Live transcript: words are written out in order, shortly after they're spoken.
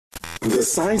The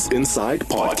Science Inside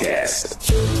Podcast.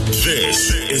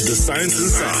 This is the Science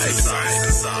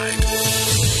Inside.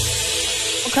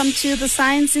 Welcome to the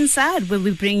Science Inside, where we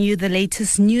bring you the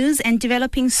latest news and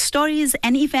developing stories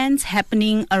and events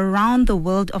happening around the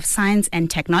world of science and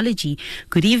technology.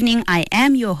 Good evening. I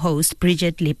am your host,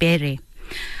 Bridget Lepere.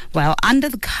 Well, under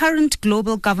the current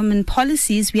global government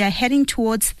policies, we are heading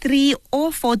towards 3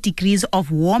 or 4 degrees of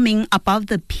warming above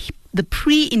the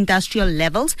pre-industrial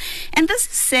levels, and this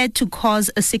is said to cause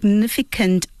a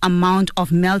significant amount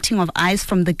of melting of ice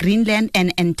from the Greenland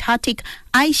and Antarctic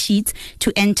ice sheets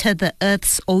to enter the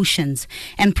Earth's oceans.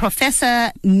 And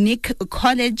Professor Nick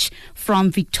College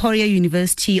from Victoria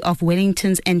University of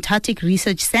Wellington's Antarctic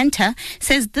Research Centre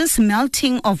says this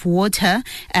melting of water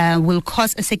will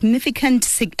cause a significant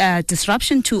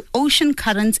disruption to ocean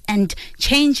currents and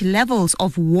change levels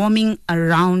of warming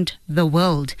around the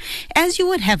world. As you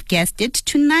would have guessed it,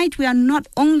 tonight we are not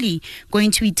only going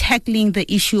to be tackling the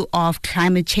issue of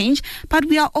climate change, but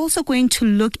we are also going to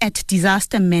look at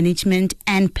disaster management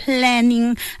and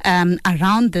planning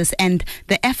around this and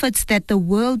the efforts that the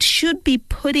world should be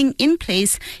putting in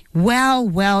place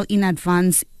well in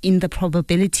advance in the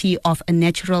probability of a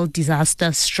natural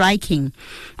disaster striking.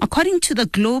 According to the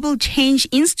Global Change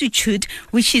Institute,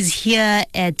 which is here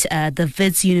at the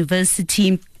Wits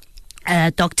University,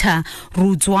 Dr.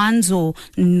 Ruzwanzo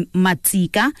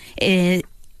Matsika,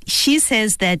 she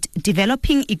says that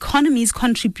developing economies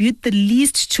contribute the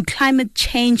least to climate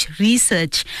change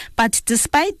research. But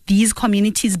despite these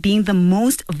communities being the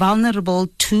most vulnerable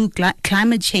to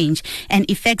climate change, and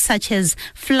effects such as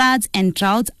floods and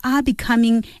droughts are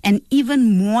becoming an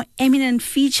even more eminent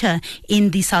feature in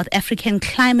the South African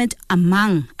climate,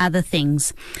 among other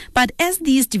things. But as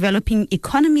these developing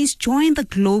economies join the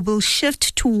global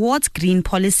shift towards green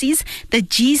policies, the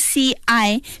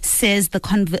GCI says the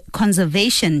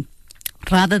conversation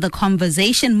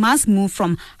must move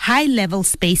from high-level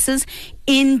spaces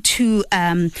into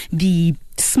the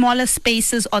smaller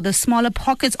spaces or the smaller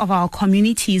pockets of our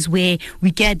communities where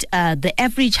we get the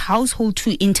average household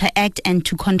to interact and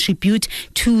to contribute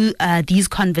to these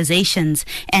conversations.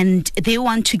 And they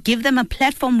want to give them a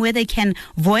platform where they can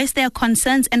voice their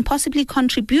concerns and possibly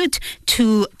contribute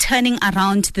to turning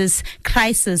around this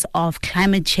crisis of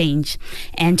climate change.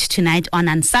 And tonight on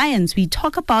Unscience, we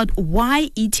talk about why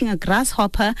eating a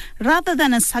grasshopper rather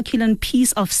than a succulent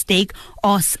piece of steak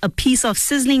or a piece of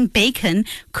sizzling bacon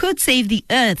could save the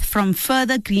Earth from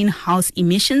further greenhouse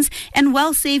emissions and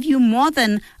will save you more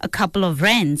than a couple of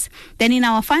rands. Then in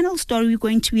our final story, we're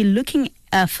going to be looking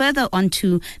further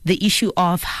onto the issue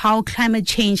of how climate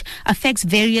change affects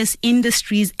various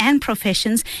industries and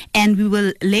professions, and we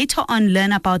will later on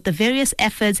learn about the various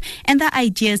efforts and the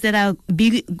ideas that are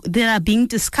being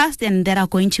discussed and that are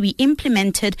going to be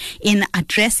implemented in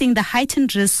addressing the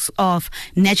heightened risks of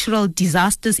natural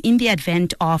disasters in the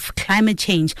advent of climate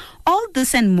change. All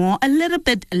this and more a little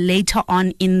bit later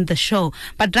on in the show.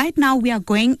 But right now we are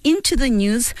going into the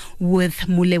news with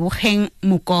Moleboheng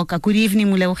Mokoka. Good evening,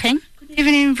 Moleboheng. Good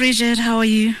evening, Bridget. How are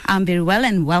you? I'm very well,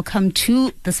 and welcome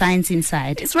to the Science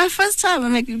Inside. It's my first time.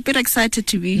 I'm a bit excited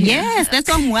to be here. Yes, that's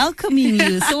why I'm welcoming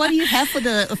you. So, what do you have for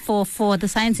the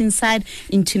Science Inside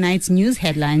in tonight's news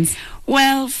headlines?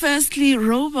 Well, firstly,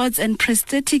 robots and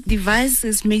prosthetic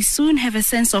devices may soon have a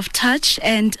sense of touch,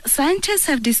 and scientists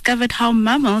have discovered how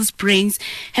mammals' brains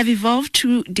have evolved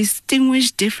to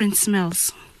distinguish different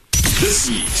smells. This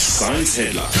week's Science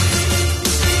Headline.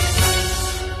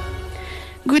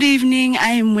 Good evening,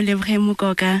 I am Moleboheng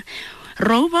Mokoka.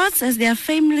 Robots, as they are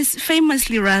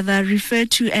famously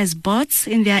referred to as bots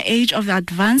in their age of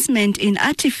advancement in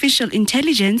artificial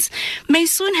intelligence, may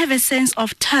soon have a sense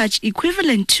of touch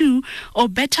equivalent to or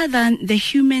better than the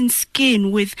human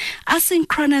skin with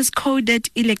asynchronous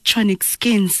coded electronic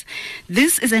skins.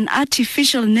 This is an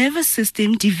artificial nervous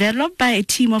system developed by a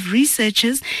team of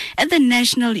researchers at the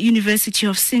National University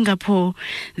of Singapore.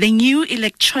 The new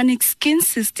electronic skin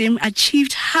system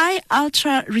achieved high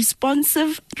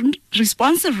responsiveness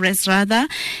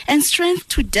and strength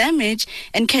to damage,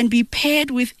 and can be paired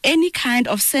with any kind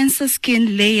of sensor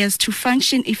skin layers to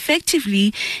function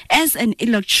effectively as an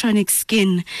electronic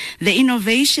skin. The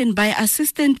innovation by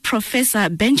Assistant Professor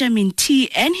Benjamin T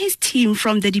and his team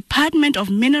from the Department of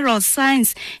Mineral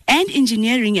Science and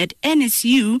Engineering at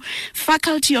NSU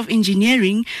Faculty of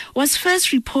Engineering was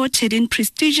first reported in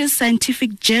prestigious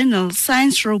scientific journal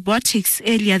Science Robotics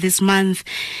earlier this month.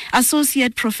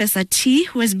 Associate Professor T,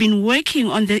 who has been working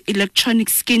on the electronic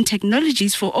skin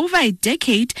technologies for over a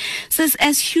decade, says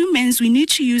as humans we need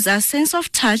to use our sense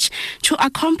of touch to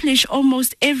accomplish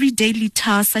almost every daily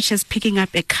task, such as picking up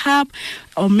a cup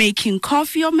or making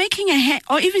coffee or making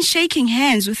or even shaking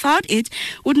hands. Without it,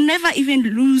 would never even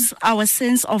lose our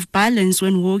sense of balance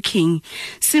when walking.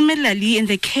 Similarly, in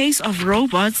the case of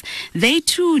robots, they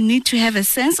too need to have a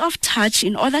sense of touch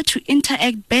in order to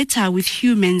interact better with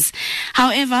humans.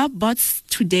 However, bots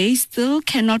today still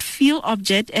cannot feel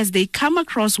objects as they come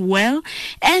across well,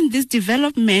 and this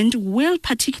development will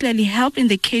particularly help in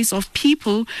the case of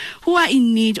people who are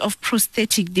in need of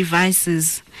prosthetic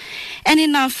devices. And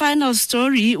in our final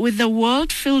story, with the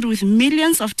world filled with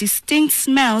millions of distinct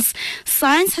smells,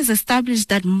 science has established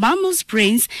that mammals'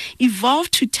 brains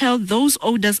evolved to tell those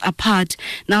odors apart.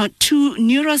 Now, two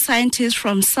neuroscientists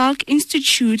from Salk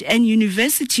Institute and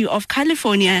University of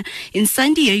California in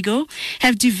San Diego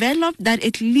have developed that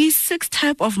at least 6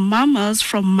 types of mammals,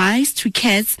 from mice to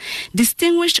cats,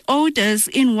 distinguish odors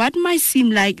in what might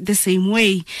seem like the same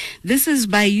way. This is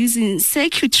by using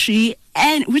circuitry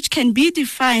and which can be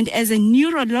defined as a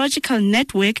neurological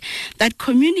network that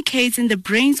communicates in the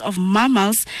brains of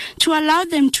mammals to allow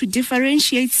them to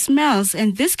differentiate smells,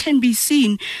 and this can be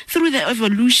seen through the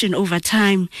evolution over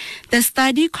time. The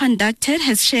study conducted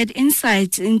has shared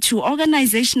insights into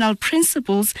organizational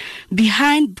principles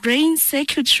behind brain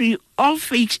circuitry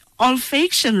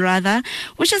olfaction,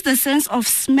 which is the sense of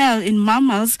smell in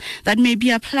mammals that may be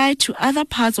applied to other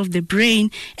parts of the brain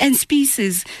and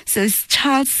species, says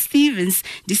Charles Stevens,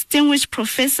 distinguished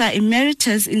professor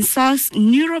emeritus in Salk's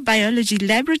Neurobiology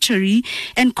Laboratory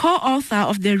and co-author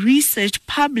of the research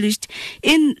published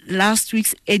in last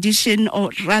week's edition,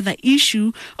 or rather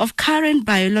issue, of Current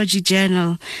Biology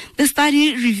Journal. The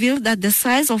study revealed that the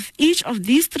size of each of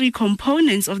these 3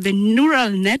 components of the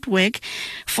neural network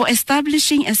for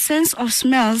establishing a sense of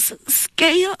smells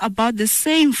scale about the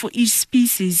same for each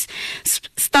species,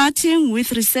 starting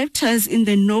with receptors in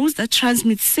the nose that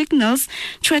transmit signals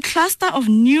to a cluster of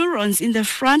neurons in the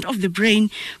front of the brain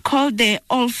called the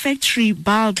olfactory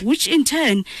bulb, which in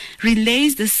turn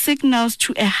relays the signals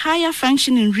to a higher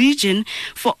functioning region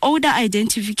for odor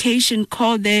identification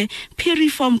called the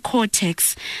piriform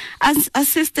cortex. As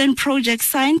assistant project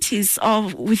scientists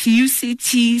with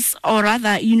UCT's, or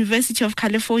rather University of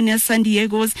California, San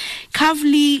Diego's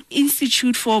Kavli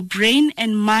Institute for Brain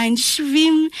and Mind,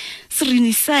 Shvim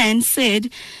Srinivasan, said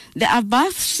the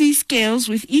above 3 scales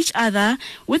with each other,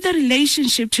 with the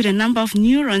relationship to the number of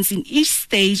neurons in each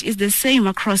stage, is the same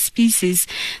across species.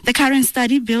 The current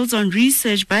study builds on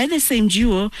research by the same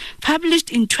duo published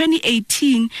in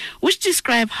 2018, which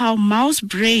describe how mouse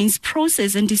brains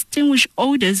process and distinguish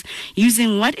odors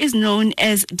using what is known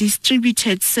as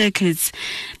distributed circuits.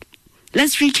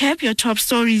 Let's recap your top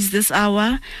stories this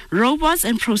hour. Robots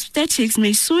and prosthetics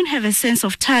may soon have a sense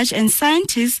of touch, and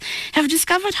scientists have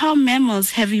discovered how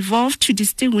mammals have evolved to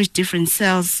distinguish different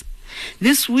cells.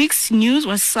 This week's news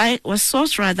was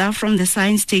sourced from the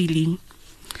Science Daily.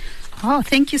 Oh,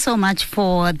 thank you so much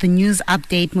for the news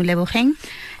update, Moleboheng.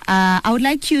 I would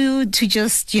like you to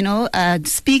just,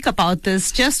 speak about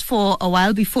this just for a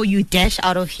while before you dash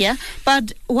out of here.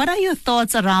 But what are your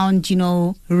thoughts around,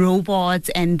 robots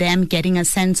and them getting a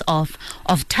sense of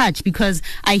touch? Because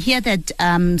I hear that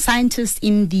scientists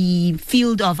in the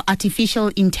field of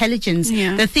artificial intelligence,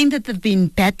 the thing that they've been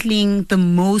battling the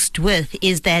most with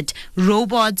is that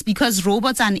because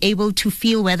robots are unable to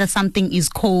feel whether something is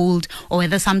cold or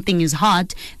whether something is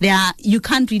hot, you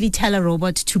can't really tell a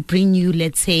robot to bring you,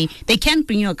 let's say, they can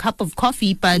bring you a cup of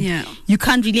coffee, but you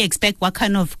can't really expect what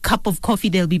kind of cup of coffee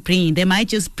they'll be bringing. They might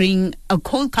just bring a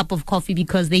cold cup of coffee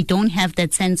because they don't have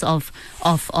that sense of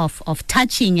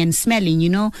touching and smelling,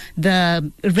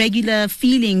 the regular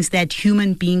feelings that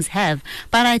human beings have.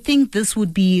 But I think this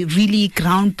would be really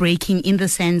groundbreaking in the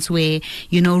sense where,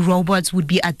 robots would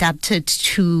be adapted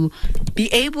to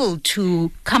be able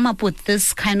to come up with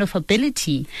this kind of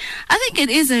ability. I think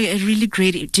it is a really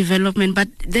great development, but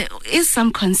there is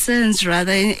some concerns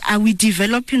rather. Are we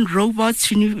developing robots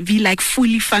to be like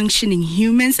fully functioning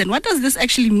humans? And what does this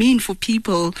actually mean for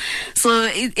people? So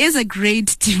it is a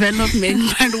great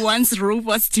development, but once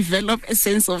robots develop a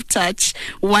sense of touch,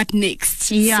 what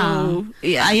next?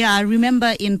 I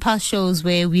remember in past shows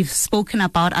where we've spoken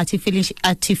about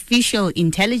artificial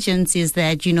intelligence is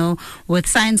that, with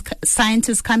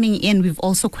scientists coming in, we've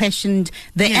also questioned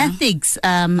the ethics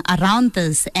around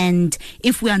this, and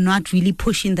if we are not really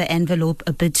pushing the envelope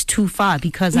a bit too far,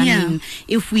 because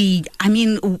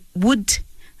would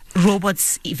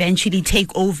robots eventually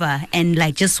take over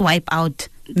and just wipe out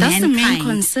That's mankind. the main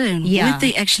concern. Yeah. Would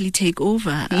they actually take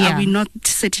over? Yeah. Are we not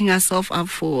setting ourselves up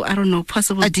for, I don't know,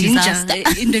 possible A danger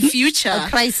disaster. in the future? A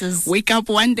crisis. Wake up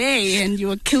one day and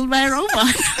you're killed by a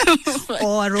robot.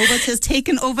 Or a robot has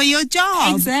taken over your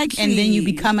job. Exactly. And then you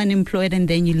become unemployed and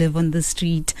then you live on the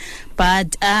street.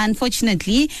 But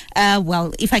unfortunately,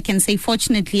 if I can say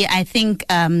fortunately, I think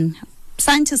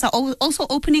scientists are also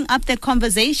opening up that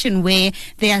conversation where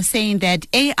they are saying that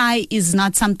AI is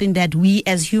not something that we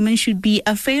as humans should be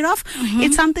afraid of. Mm-hmm.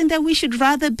 It's something that we should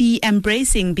rather be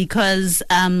embracing, because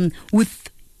with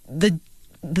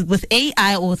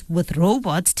AI or with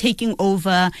robots taking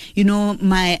over,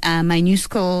 my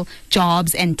minuscule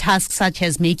jobs and tasks such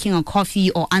as making a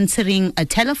coffee or answering a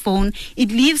telephone, it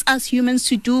leaves us humans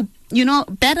to do,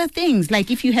 better things. Like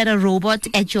if you had a robot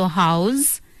at your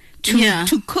house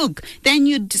to cook, then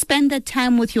you'd spend that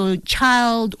time with your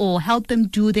child or help them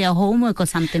do their homework or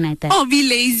something like that. Or be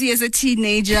lazy as a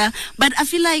teenager. But I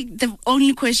feel like the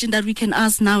only question that we can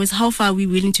ask now is how far are we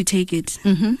willing to take it?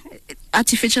 Mm-hmm.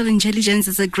 Artificial intelligence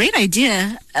is a great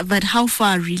idea, but how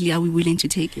far really are we willing to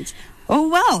take it? Oh,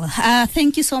 well,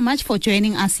 thank you so much for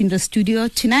joining us in the studio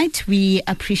tonight. We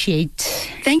appreciate.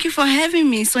 Thank you for having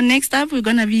me. So next up, we're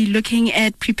going to be looking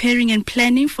at preparing and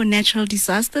planning for natural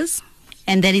disasters.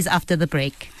 And that is after the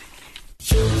break.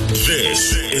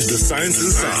 This is the Science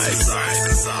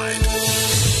Inside.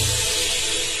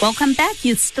 Welcome back.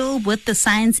 You're still with the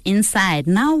Science Inside.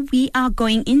 Now we are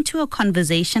going into a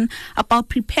conversation about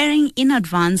preparing in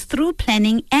advance through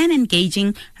planning and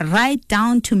engaging right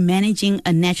down to managing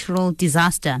a natural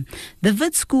disaster. The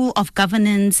Wits School of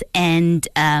Governance and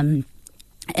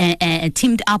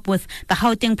teamed up with the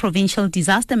Gauteng Provincial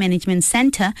Disaster Management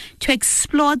Center to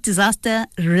explore disaster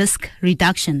risk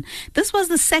reduction. This was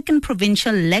the second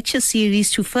provincial lecture series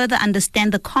to further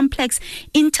understand the complex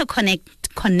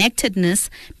interconnectedness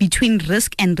between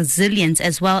risk and resilience,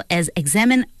 as well as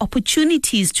examine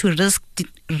opportunities to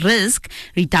risk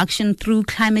reduction through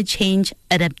climate change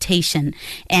adaptation.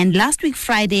 And last week,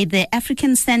 Friday, the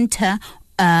African Center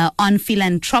on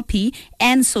Philanthropy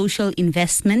and Social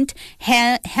Investment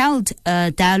held a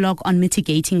dialogue on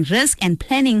mitigating risk and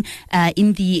planning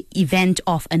in the event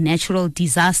of a natural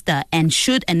disaster. And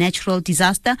should a natural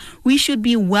disaster, we should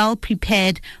be well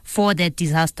prepared for that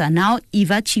disaster. Now,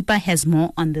 Eva Chipa has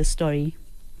more on this story.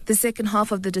 The second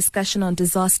half of the discussion on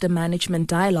disaster management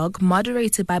dialogue,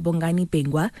 moderated by Bongani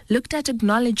Bengwa, looked at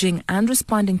acknowledging and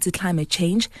responding to climate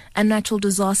change and natural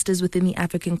disasters within the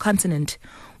African continent.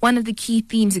 One of the key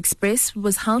themes expressed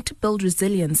was how to build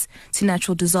resilience to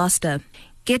natural disaster.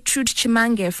 Gertrude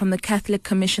Chimange from the Catholic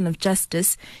Commission of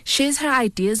Justice shares her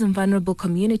ideas on vulnerable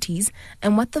communities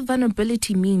and what the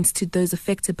vulnerability means to those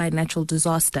affected by natural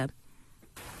disaster.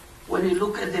 When we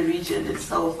look at the region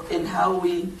itself and how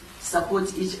we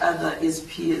support each other as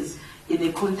peers in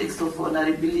a context of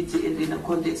vulnerability and in a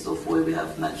context of where we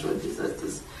have natural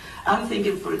disasters. I'm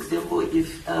thinking, for example,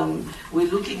 if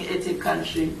we're looking at a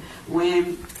country where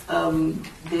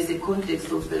there's a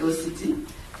context of velocity,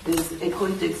 there's a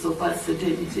context of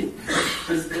uncertainty,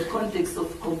 there's a context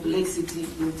of complexity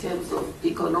in terms of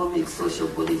economic, social,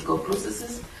 political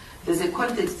processes, there's a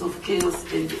context of chaos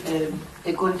and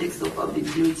a context of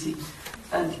ambiguity.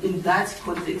 And in that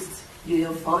context, you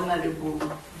have vulnerable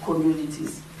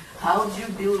communities. How do you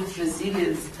build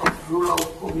resilience of rural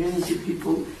community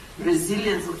people,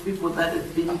 resilience of people that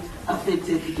have been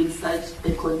affected in such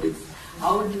a context?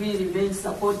 How do we remain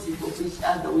supportive of each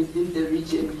other within the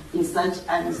region in such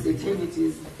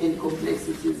uncertainties and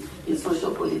complexities in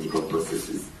social political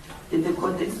processes in the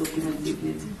context of human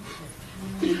dignity?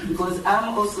 Because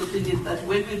I'm also thinking that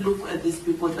when we look at these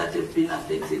people that have been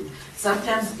affected,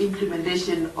 sometimes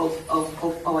implementation of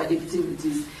our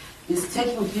activities is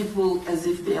taking people as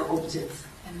if they are objects.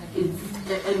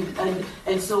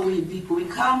 And so we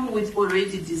come with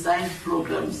already designed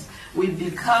programs.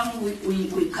 We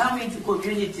come into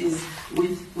communities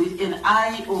with an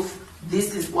eye of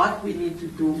this is what we need to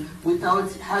do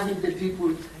without having the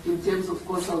people in terms of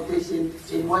consultation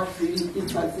and what really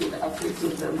impacts and affects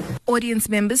them. Audience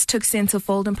members took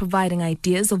centerfold in providing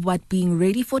ideas of what being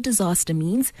ready for disaster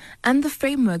means and the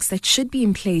frameworks that should be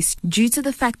in place due to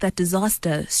the fact that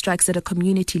disaster strikes at a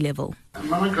community level.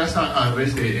 Mama Grasa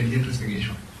raised an interesting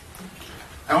issue.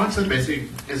 I want to say, basically,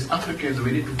 as Africans,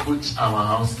 we need to put our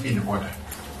house in order.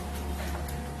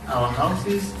 Our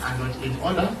houses are not in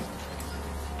order.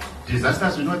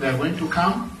 Disasters, we know they are going to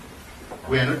come.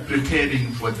 We are not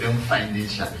preparing for them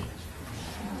financially.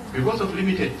 Because of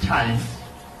limited time,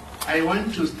 I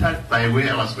want to start by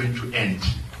where I was going to end.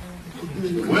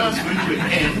 Where I was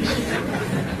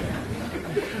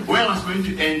going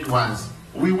to end was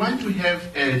we want to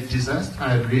have a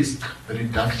disaster risk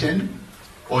reduction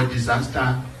or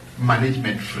disaster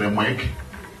management framework,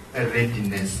 a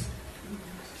readiness.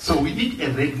 So we need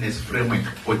a readiness framework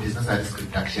for disaster risk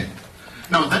reduction.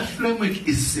 Now that framework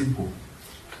is simple.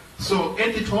 So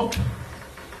at the top,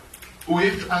 we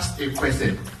have to ask a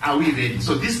question, are we ready?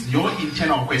 So this is your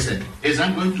internal question. As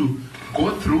I'm going to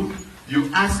go through, you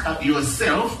ask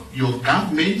yourself, your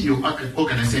government, your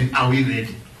organization, are we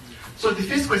ready? So the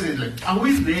first question is like, are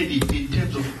we ready in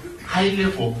terms of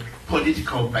high-level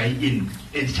political buy-in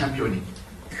and championing?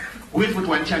 We've got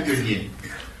one champion here.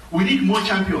 We need more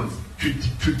champions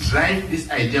to drive this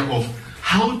idea of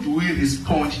how do we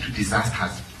respond to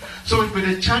disasters. So we've got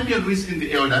a champion who is in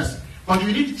the elders, but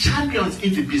we need champions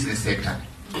in the business sector.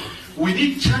 We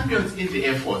need champions in the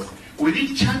Air Force. We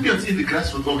need champions in the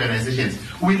grassroots organizations.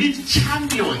 We need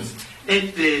champions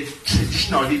at the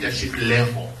traditional leadership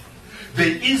level. There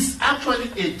is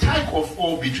actually a tug of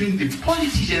war between the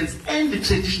politicians and the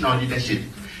traditional leadership.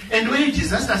 And when a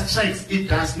disaster strikes, it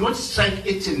does not strike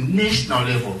at a national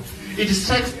level. It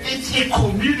strikes at a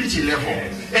community level.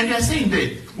 And they are saying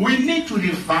that we need to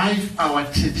revive our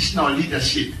traditional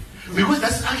leadership. Because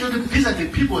these are the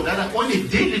people that are on a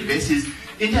daily basis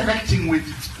interacting with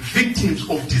victims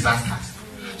of disasters.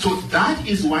 So that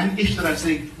is one issue that I'm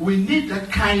saying we need that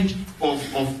kind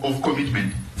of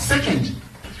commitment. Second,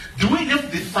 do we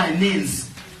have the finance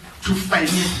to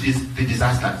finance the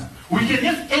disasters? We can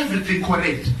have everything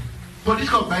correct,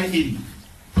 political buy-in,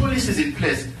 policies in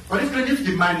place, but if we don't have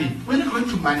the money, we're not going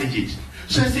to manage it.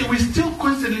 So I say we still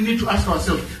constantly need to ask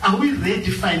ourselves, are we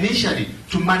ready financially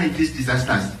to manage these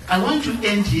disasters? I want to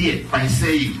end here by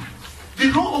saying, the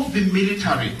role of the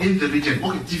military in the region,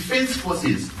 okay, defense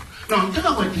forces. Now,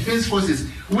 talk about defense forces,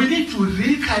 we need to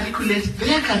recalculate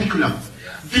their curriculum.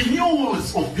 The new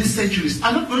wars of these centuries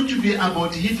are not going to be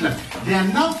about Hitler. They are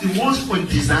now the wars on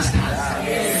disasters.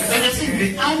 And I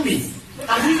say the army,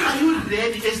 are you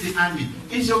ready as the army?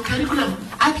 Is your curriculum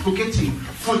advocating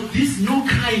for these new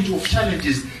kind of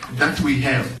challenges that we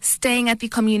have? Staying at the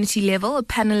community level, a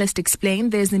panelist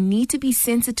explained there's a need to be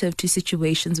sensitive to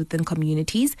situations within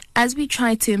communities as we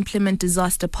try to implement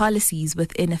disaster policies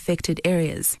within affected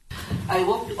areas. I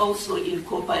worked also in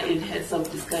Kopa and had some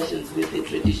discussions with a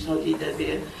traditional leader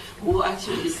there who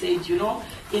actually said,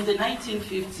 in the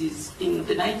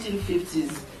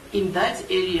 1950s, in that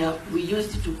area, we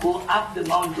used to go up the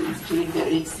mountains during the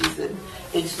rain season,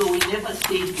 and so we never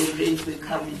stayed when rains were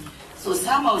coming. So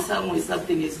somehow, somewhere,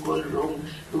 something has gone wrong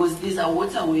because these are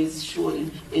waterways,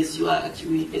 surely, as you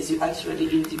actually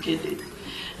indicated.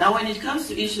 Now, when it comes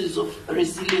to issues of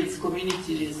resilience,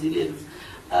 community resilience,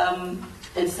 and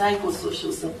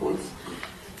psychosocial support,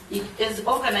 as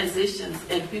organizations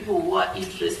and people who are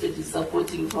interested in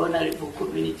supporting vulnerable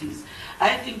communities,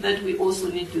 I think that we also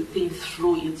need to think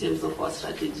through in terms of our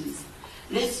strategies.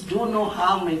 Let's do no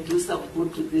harm and do some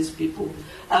good to these people.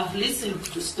 I've listened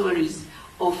to stories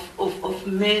of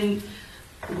men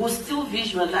who still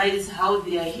visualize how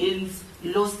their hands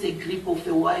lost a grip of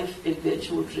a wife and their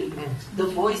children. The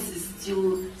voice is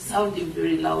still sounding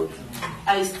very loud.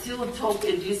 I still talk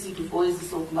and listen to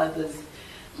voices of mothers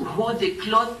who the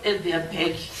cloth at their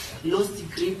back lost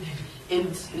grip and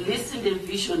listen and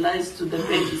visualize to the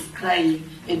babies crying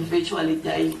and virtually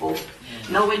dying off.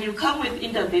 Now, when you come with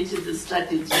interventions and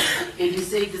strategies and you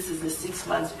say this is a 6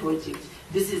 month project,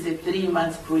 this is a 3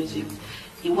 month project,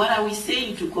 what are we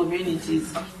saying to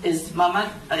communities? As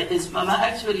Mama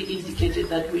actually indicated,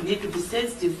 that we need to be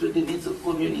sensitive to the needs of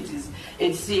communities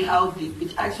and see how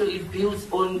it actually builds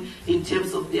on in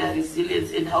terms of their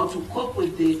resilience and how to cope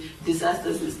with the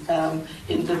disasters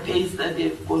in the pains that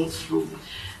they've gone through.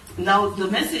 Now, the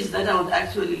message that I would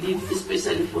actually leave,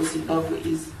 especially for Zimbabwe,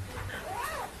 is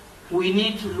we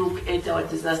need to look at our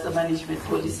disaster management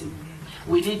policy.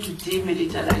 We need to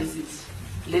demilitarize it.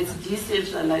 Let's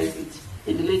decentralize it.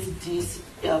 And let's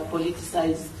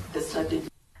politicize the strategy.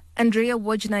 Andrea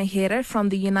Wojnahera from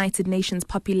the United Nations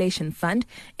Population Fund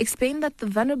explained that the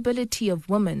vulnerability of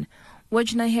women.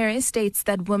 Wojnahera states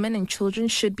that women and children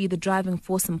should be the driving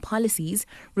force in policies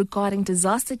regarding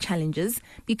disaster challenges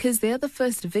because they are the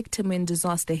first victim when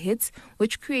disaster hits,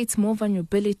 which creates more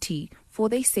vulnerability for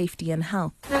their safety and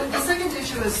health. The second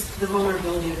issue is the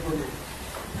vulnerability of women.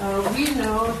 We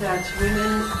know that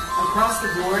women across the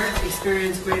board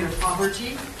experience greater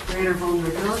poverty, greater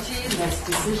vulnerability, less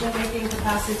decision-making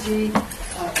capacity,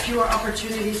 fewer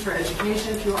opportunities for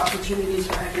education, fewer opportunities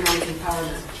for economic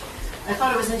empowerment. I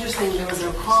thought it was interesting there was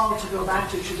a call to go back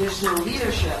to traditional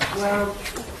leadership. Well,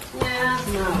 no. I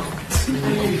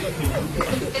mean,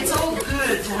 it's all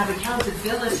good to have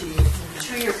accountability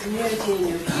to your community and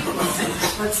your people,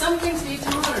 but some things need to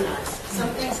modernize. Some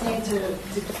things need to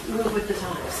move with the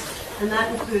times. And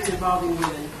that includes involving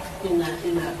women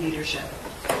in that leadership.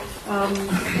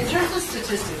 In terms of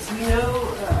statistics, we know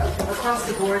across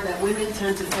the board that women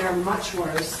tend to fare much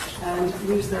worse and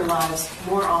lose their lives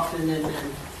more often than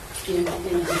men in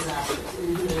disasters,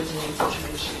 in humanitarian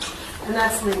situations. And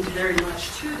that's linked very much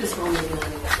to this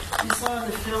vulnerability. You saw in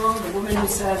the film the woman who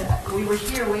said, we were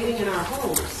here waiting in our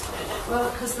homes. Well,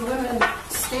 because the women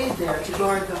stayed there to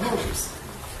guard the homes.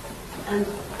 And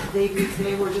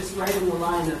they were just right in the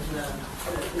line of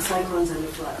the cyclones and the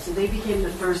floods. So they became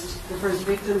the first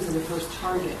victims and the first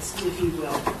targets, if you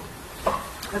will.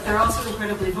 But they're also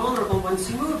incredibly vulnerable once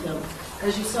you move them.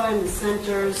 As you saw in the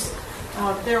centers,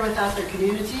 they're without their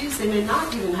communities. They may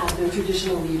not even have their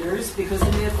traditional leaders because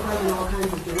they may have fled in all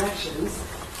kinds of directions.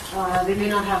 They may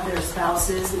not have their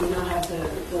spouses. They may not have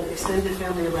the extended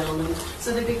family around them.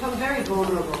 So they become very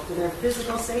vulnerable for their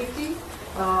physical safety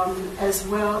as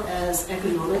well as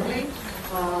economically.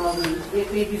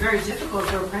 It may be very difficult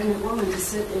for a pregnant woman to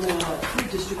sit in a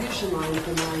food distribution line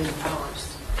for 9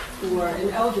 hours, or an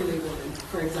elderly woman,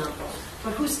 for example.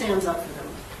 But who stands up for them?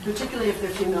 Particularly if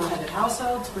they're female-headed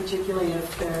households, particularly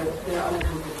if they're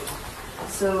unaccompanied.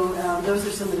 So those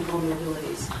are some of the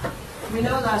vulnerabilities. We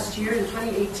know last year, in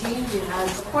 2018, we had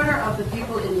a quarter of the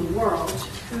people in the world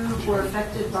who were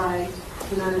affected by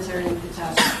humanitarian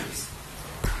catastrophes.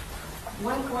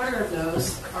 1/4 of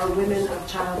those are women of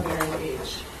childbearing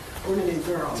age, women and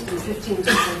girls, from 15 to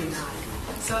 29.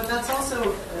 So that's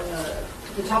also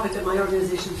the topic that my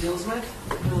organization deals with.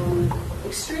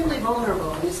 Extremely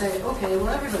vulnerable. And you say, okay, well,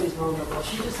 everybody's vulnerable.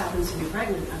 She just happens to be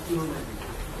pregnant at the moment.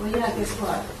 Well, yeah, guess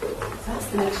what? That's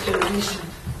the next generation.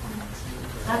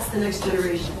 That's the next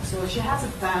generation. So if she has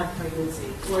a bad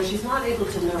pregnancy, or she's not able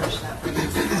to nourish that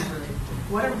pregnancy properly,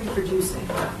 what are we producing?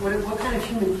 What kind of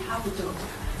human capital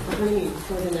are we bringing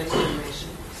for the next generation?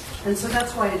 And so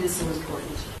that's why it is so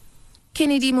important.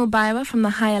 Kennedy Mubaiwa from the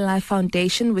Higher Life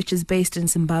Foundation, which is based in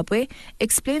Zimbabwe,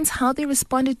 explains how they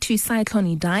responded to Cyclone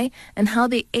Idai and how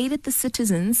they aided the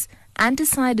citizens and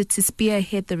decided to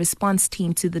spearhead the response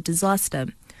team to the disaster.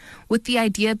 With the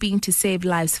idea being to save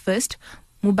lives first,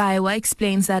 Mubaiwa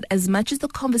explains that as much as the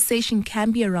conversation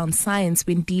can be around science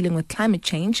when dealing with climate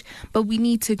change, but we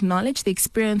need to acknowledge the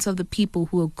experience of the people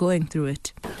who are going through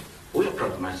it. We're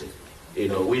pragmatic.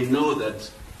 We know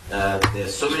that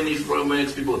there's so many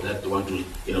frameworks, people that want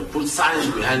to, put science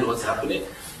behind what's happening.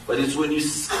 But it's when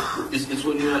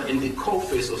you are in the core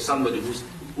face of somebody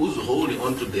who's holding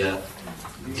onto their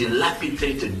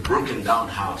dilapidated, broken down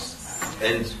house,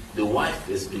 and the wife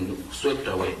has been swept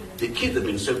away, the kids have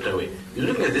been swept away. You're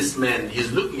looking at this man,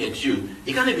 he's looking at you.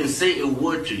 He can't even say a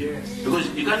word to you because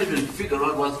you can't even figure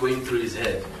out what's going through his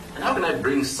head. And how can I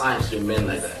bring science to a man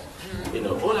like that?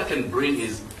 All I can bring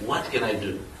is what can I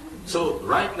do? So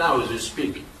right now, as we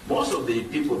speak, most of the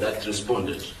people that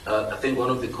responded, I think one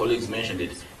of the colleagues mentioned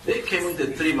it, they came with a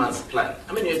 3-month plan.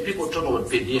 I mean, people talk about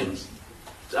per diems.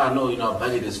 No, our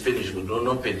budget is finished, we don't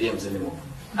know per diems anymore.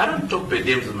 I don't talk per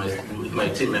diems with my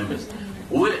team members.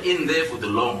 We're in there for the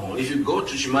long haul. If you go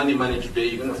to Shimani Money today,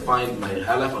 you're going to find my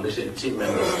Higher Life Foundation team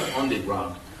members on the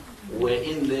ground. We're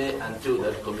in there until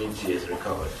that community has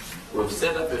recovered. We've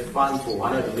set up a fund for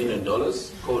 $100 million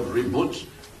called Reboot.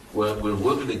 We'll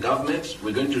work with the government.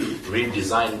 We're going to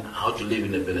redesign how to live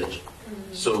in a village.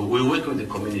 So we work with the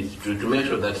community to make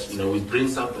sure that we bring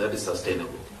something that is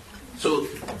sustainable. So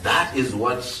that is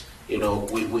what we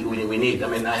need. I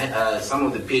mean, some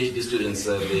of the PhD students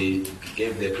they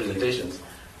gave their presentations.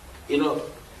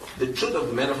 The truth of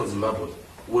the matter for Zimbabwe,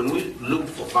 when we looked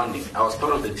for funding, I was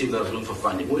part of the team that was looking for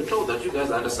funding. We were told that you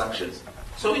guys are under sanctions.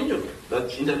 So we knew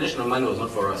that international money was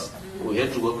not for us. We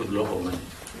had to work with local money.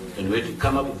 And we had to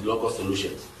come up with local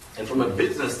solutions. And from a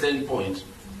business standpoint,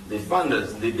 the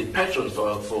funders, the patrons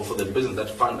for the business that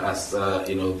fund us,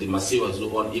 the Masiwas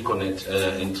who own Econet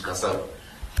and Kasaba,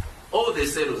 all they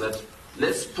said was that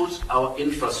let's put our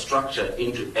infrastructure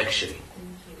into action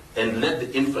and let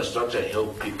the infrastructure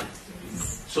help people.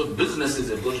 So businesses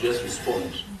have got to just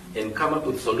respond and come up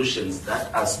with solutions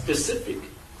that are specific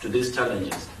to these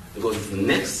challenges, because the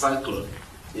next cyclone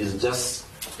is just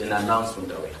an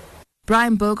announcement away.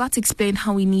 Brian Bogart explained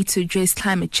how we need to address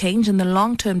climate change and the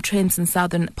long-term trends in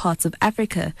southern parts of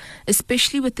Africa,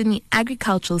 especially within the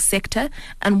agricultural sector,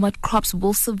 and what crops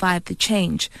will survive the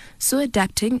change. So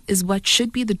adapting is what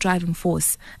should be the driving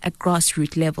force at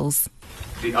grassroots levels.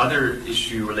 The other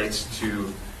issue relates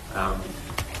to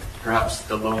perhaps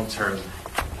the long term.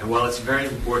 And while it's very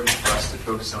important for us to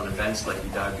focus on events like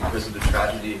Idai because of the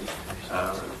tragedy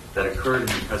that occurred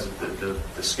and because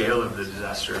of the scale of the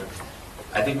disaster,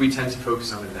 I think we tend to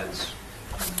focus on events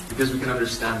because we can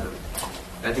understand them.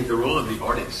 And I think the role of the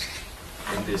artist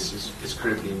in this is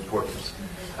critically important.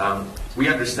 We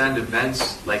understand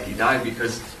events like Idai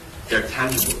because they're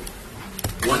tangible.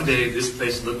 One day this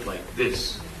place looked like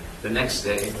this. The next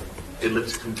day it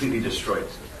looked completely destroyed.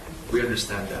 We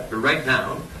understand that. But right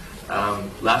now,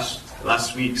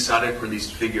 last week SADC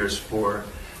released figures for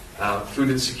food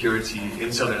insecurity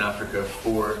in Southern Africa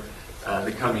for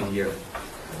the coming year.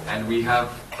 And we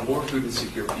have more food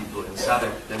insecure people in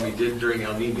SADC than we did during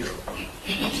El Nino.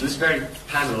 So this very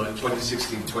panel in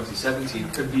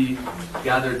 2016-2017 could be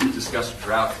gathered to discuss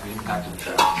drought and the impact of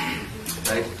drought.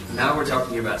 Right? Now we're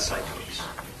talking about cyclones.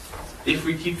 If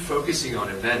we keep focusing on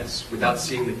events without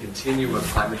seeing the continuum of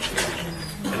climate change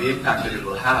and the impact that it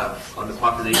will have on the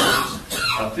populations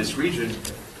of this region,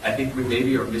 I think we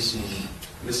maybe are missing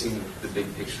the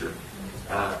big picture.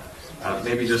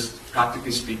 Maybe just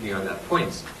practically speaking on that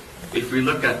point, if we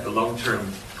look at the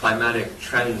long-term climatic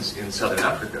trends in Southern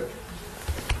Africa,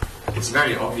 it's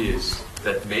very obvious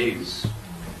that maize,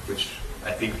 which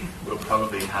I think we'll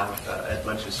probably have at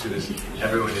lunch as soon as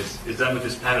everyone is done with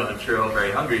this panel. I'm sure all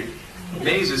very hungry.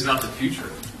 Maize is not the future.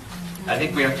 I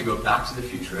think we have to go back to the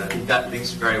future. I think that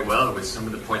links very well with some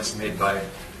of the points made by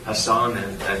Hassan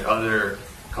and other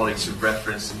colleagues who've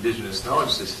referenced indigenous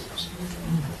knowledge systems.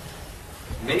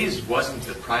 Maize wasn't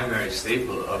the primary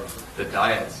staple of the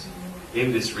diet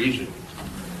in this region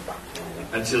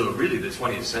until really the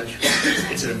 20th century.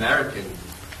 It's an American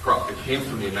crop. It came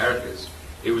from the Americas.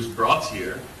 It was brought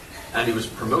here and it was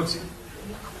promoted.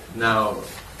 Now,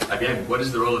 again, what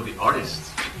is the role of the artist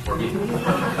for me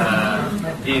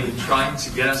in trying to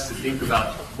get us to think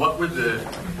about what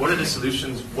are the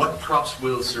solutions, what crops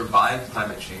will survive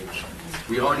climate change?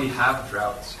 We already have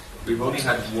droughts. We've only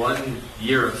had 1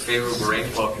 year of favorable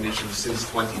rainfall conditions since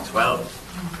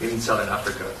 2012 in Southern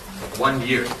Africa. 1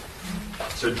 year.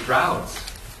 So drought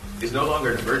is no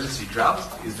longer an emergency. Drought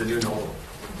is the new normal.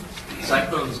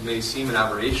 Cyclones may seem an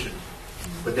aberration,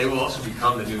 but they will also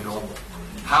become the new normal.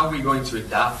 How are we going to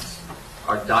adapt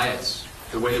our diets,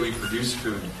 the way that we produce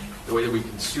food, the way that we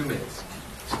consume it,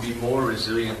 to be more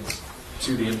resilient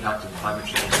to the impact of climate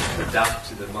change, to adapt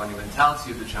to the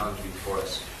monumentality of the challenge before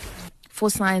us? For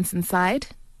Science Inside,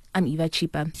 I'm Eva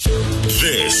Chipa.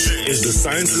 This is the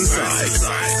Science Inside.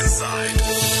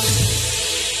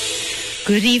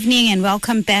 Good evening and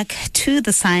welcome back to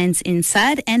the Science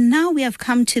Inside. And now we have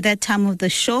come to that time of the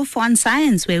show for On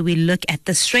Science, where we look at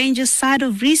the strangest side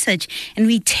of research and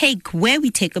we take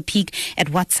a peek at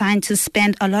what scientists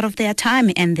spend a lot of their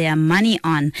time and their money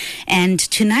on. And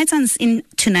in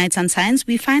tonight's On Science,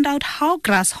 we find out how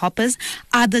grasshoppers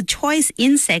are the choice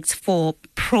insects for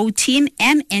protein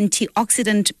and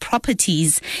antioxidant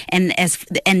properties, and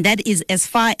that is as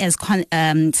far as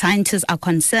scientists are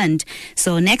concerned.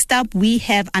 So next up we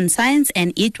have Unscience,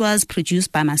 and it was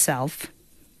produced by myself.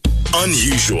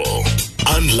 Unusual,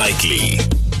 unlikely,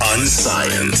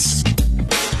 Unscience.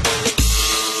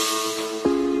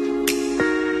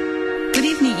 Good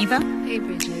evening, Eva. Hey,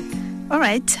 Bridget. All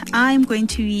right, I'm going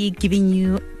to be giving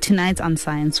you tonight's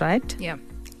Unscience, right? Yeah.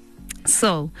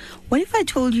 So, what if I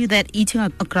told you that eating a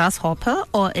grasshopper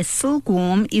or a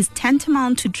silkworm is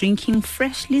tantamount to drinking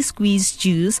freshly squeezed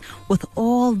juice with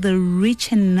all the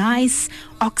rich and nice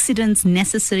oxidants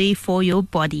necessary for your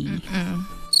body?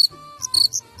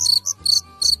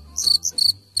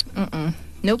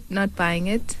 Nope, not buying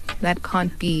it. That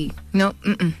can't be. No.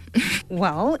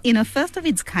 Well, in a first of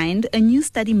its kind, a new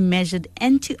study measured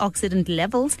antioxidant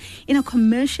levels in a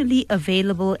commercially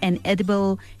available and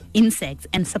edible insects,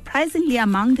 and surprisingly,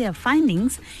 among their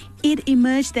findings, it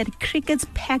emerged that crickets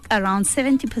pack around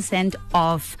 70%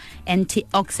 of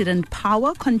antioxidant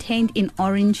power contained in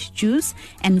orange juice,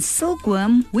 and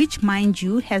silkworm, which mind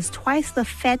you has twice the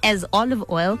fat as olive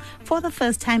oil, for the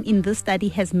first time in this study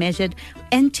has measured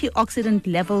antioxidant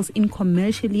levels in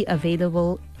commercially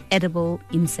available edible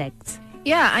insects.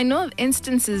 Yeah, I know of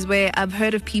instances where I've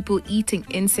heard of people eating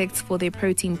insects for their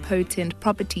protein potent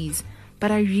properties, but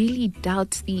I really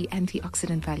doubt the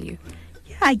antioxidant value.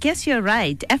 Yeah, I guess you're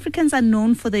right. Africans are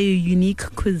known for their unique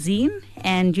cuisine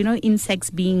and, insects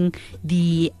being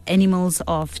the animals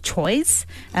of choice.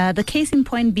 The case in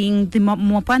point being the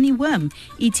Mopani worm,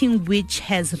 eating which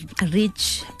has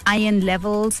rich iron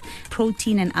levels,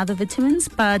 protein and other vitamins.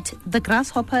 But the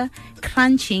grasshopper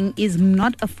crunching is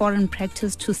not a foreign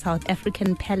practice to South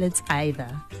African palates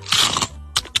either.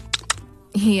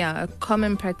 Yeah, a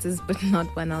common practice, but not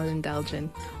one I'll indulge in.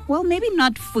 Well, maybe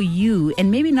not for you, and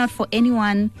maybe not for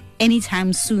anyone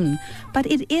anytime soon, but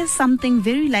it is something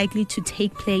very likely to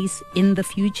take place in the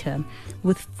future.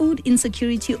 With food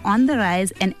insecurity on the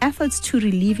rise and efforts to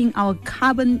relieving our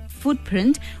carbon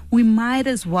footprint, we might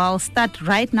as well start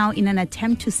right now in an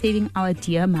attempt to saving our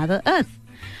dear Mother Earth.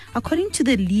 According to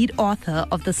the lead author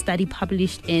of the study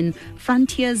published in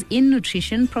Frontiers in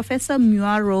Nutrition, Professor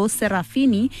Muaro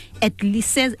Serafini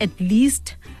says at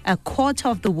least a quarter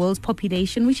of the world's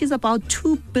population, which is about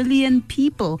 2 billion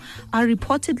people, are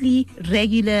reportedly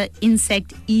regular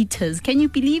insect eaters. Can you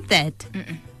believe that?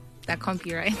 Mm-mm. That can't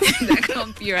be right. That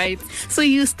can't be right. So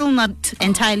you're still not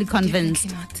entirely convinced?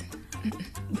 Definitely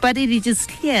not. But it is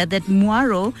clear that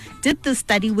Muaro did the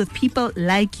study with people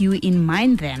like you in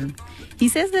mind then. He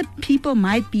says that people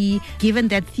might be given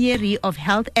that theory of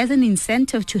health as an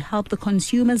incentive to help the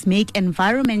consumers make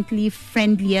environmentally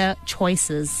friendlier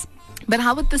choices. But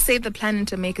how would this save the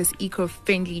planet and make us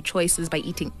eco-friendly choices by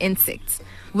eating insects?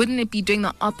 Wouldn't it be doing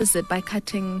the opposite by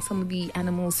cutting some of the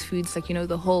animals' foods, like,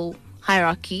 the whole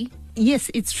hierarchy?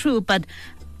 Yes, it's true, but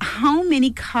how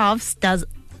many calves does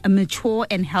a mature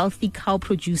and healthy cow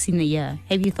produce in a year?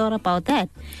 Have you thought about that?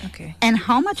 Okay. And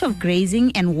how much of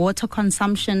grazing and water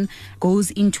consumption goes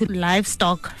into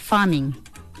livestock farming?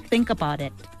 Think about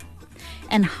it.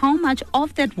 And how much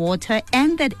of that water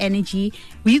and that energy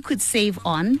we could save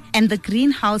on, and the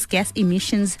greenhouse gas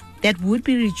emissions that would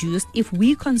be reduced if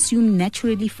we consume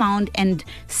naturally found and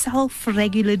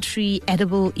self-regulatory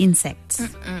edible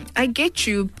insects. I get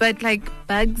you, but like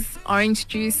bugs, orange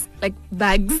juice,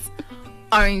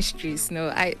 orange juice.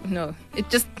 No. It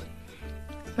just,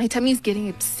 my tummy is getting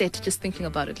upset just thinking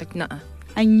about it. Like, nah.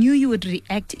 I knew you would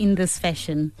react in this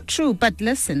fashion. True, but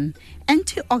listen,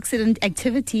 antioxidant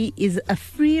activity is a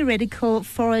free radical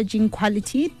foraging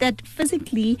quality that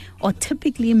physically or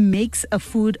typically makes a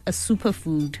food a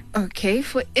superfood. Okay,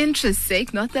 for interest's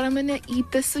sake, not that I'm going to eat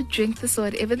this or drink this or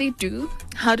whatever they do,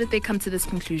 how did they come to this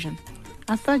conclusion?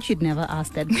 I thought you'd never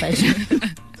ask that question.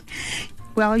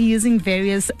 While using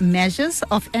various measures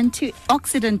of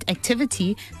antioxidant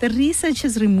activity, the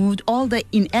researchers removed all the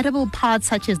inedible parts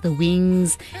such as the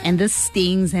wings and the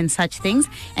stings and such things,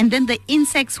 and then the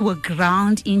insects were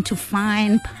ground into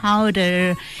fine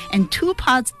powder, and 2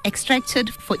 parts extracted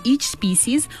for each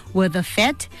species were the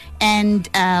fat, and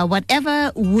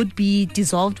whatever would be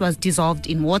dissolved was dissolved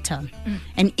in water.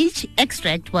 And each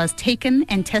extract was taken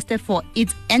and tested for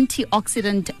its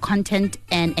antioxidant content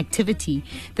and activity.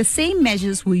 The same measures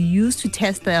were used to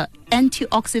test the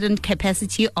antioxidant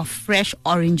capacity of fresh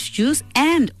orange juice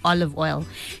and olive oil.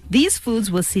 These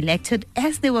foods were selected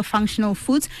as they were functional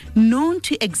foods known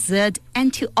to exert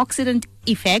antioxidant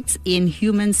effects in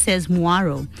humans, says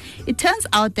Muaro. It turns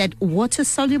out that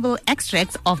water-soluble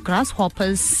extracts of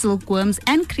grasshoppers, silkworms,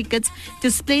 and crickets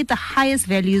displayed the highest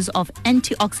values of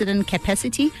antioxidant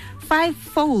capacity,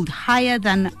 5-fold higher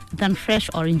than fresh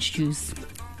orange juice.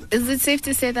 Is it safe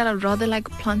to say that I'd rather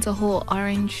plant a whole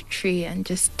orange tree and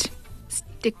just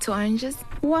stick to oranges?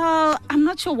 Well, I'm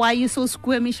not sure why you're so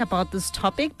squeamish about this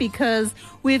topic, because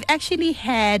we've actually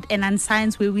had an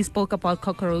Unscience where we spoke about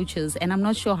cockroaches, and I'm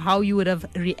not sure how you would have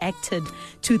reacted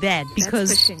to that,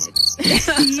 because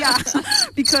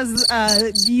because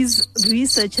these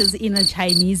researchers in a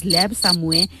Chinese lab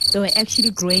somewhere, they were actually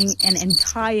growing an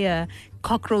entire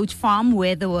cockroach farm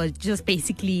where they were just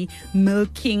basically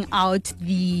milking out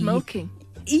the... Milking?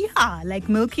 Yeah,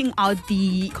 milking out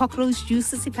the cockroach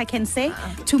juices, if I can say,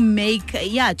 to make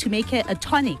a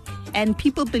tonic. And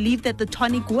people believe that the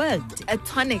tonic worked. A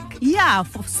tonic? Yeah,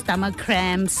 for stomach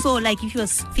cramps. So, if you were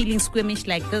feeling squeamish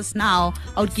like this now,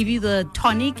 I would give you the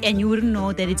tonic and you wouldn't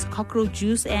know that it's cockroach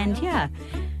juice, and yeah.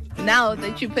 Now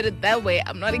that you put it that way,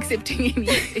 I'm not accepting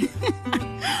anything.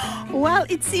 Well,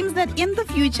 it seems that in the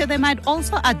future they might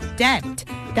also adapt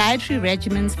dietary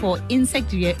regimens for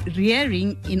insect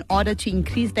rearing in order to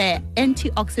increase their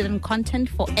antioxidant content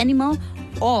for animal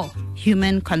or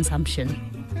human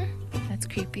consumption. That's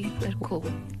creepy, but cool.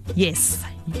 Yes,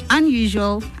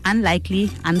 unusual, unlikely,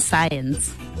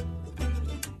 unscience.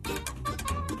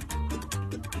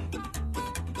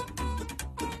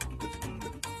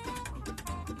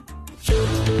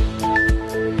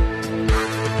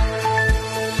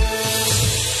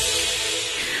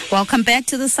 Welcome back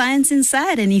to The Science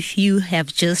Inside, and if you have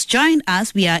just joined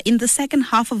us, we are in the second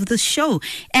half of the show,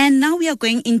 and now we are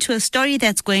going into a story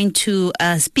that's going to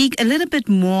speak a little bit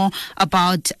more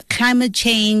about climate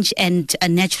change and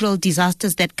natural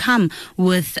disasters that come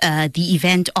with the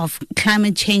event of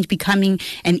climate change becoming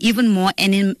an even more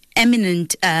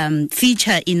eminent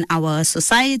feature in our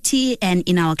society and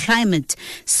in our climate.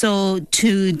 So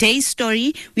today's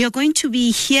story, we are going to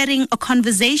be hearing a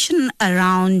conversation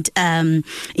around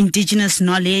indigenous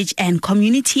knowledge and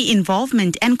community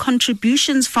involvement and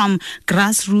contributions from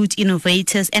grassroots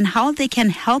innovators and how they can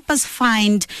help us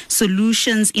find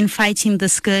solutions in fighting the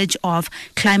scourge of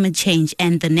climate change.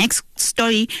 And the next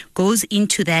story goes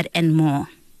into that and more.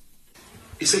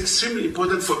 It's extremely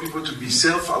important for people to be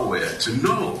self-aware, to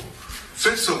know,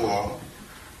 first of all,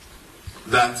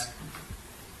 that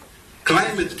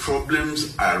climate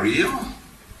problems are real,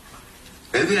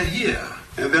 and they are here,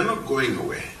 and they're not going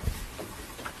away.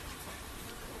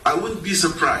 I wouldn't be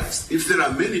surprised if there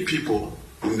are many people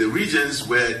in the regions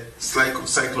where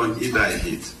Cyclone Idai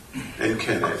hit, and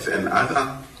Kenneth, and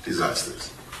other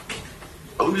disasters.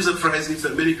 I wouldn't be surprised if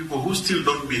there are many people who still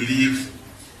don't believe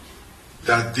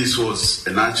that this was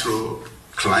a natural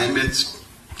climate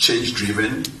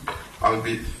change-driven,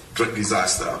 albeit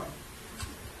disaster,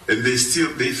 and they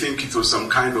think it was some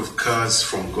kind of curse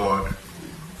from God,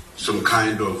 some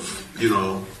kind of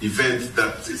event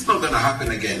that it's not going to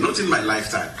happen again, not in my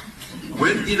lifetime.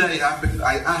 When Idai happened,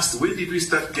 I asked, when did we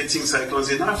start getting cyclones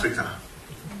in Africa?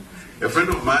 A friend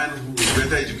of mine who is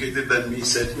better educated than me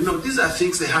said, these are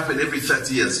things that happen every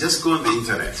 30 years. Just go on the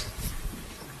internet.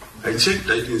 I checked,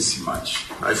 I didn't see much.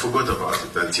 I forgot about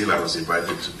it until I was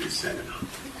invited to this seminar.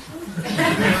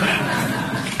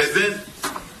 And then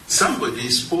somebody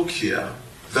spoke here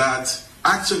that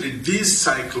actually these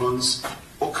cyclones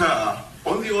occur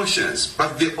on the oceans,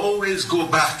 but they always go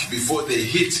back before they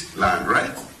hit land,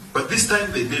 right? But this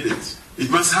time they didn't.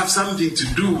 It must have something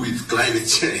to do with climate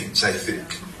change, I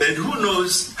think. And who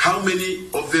knows how many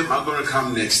of them are going to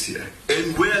come next year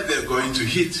and where they're going to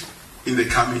hit in the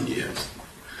coming years.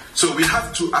 So we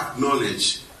have to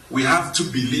acknowledge, we have to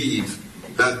believe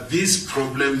that these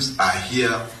problems are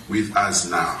here with us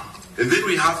now. And then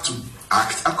we have to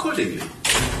act accordingly.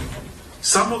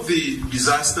 Some of the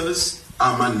disasters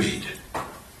are man-made.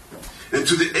 And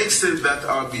to the extent that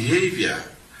our behavior,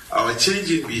 our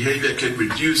change in behavior can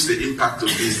reduce the impact of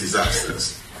these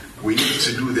disasters, we need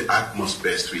to do the utmost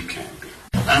best we can.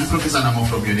 I'm Professor Namo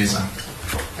from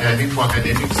UNESA. And I think for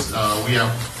academics, we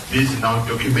are busy now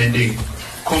documenting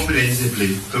comprehensively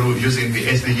through using the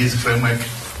SDGs framework,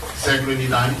 Cyclone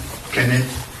Idai, Kenneth,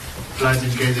 floods in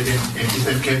KZN and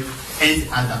Eastern Cape, and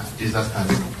other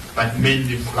disasters, but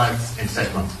mainly floods and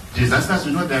cyclones. Disasters,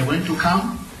 we know they are going to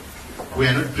come. We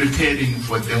are not preparing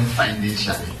for them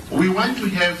financially. We want to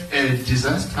have a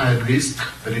disaster risk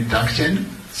reduction,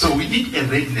 so we need a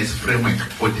readiness framework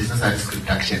for disaster risk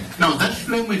reduction. Now, that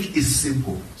framework is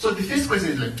simple. So the first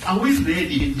question is, are we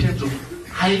ready in terms of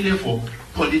high-level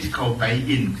political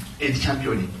buy-in and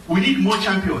championing? We need more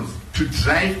champions to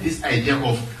drive this idea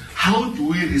of how do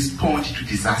we respond to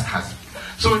disasters.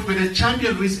 So we've got a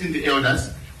champion who is in the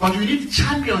elders, but we need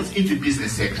champions in the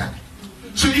business sector.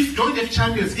 So if we don't have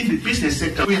champions in the business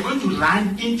sector, we are going to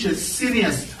run into a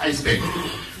serious iceberg.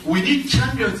 We need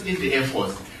champions in the Air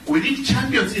Force. We need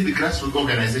champions in the grassroots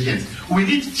organizations. We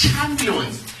need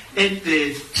champions at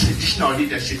the traditional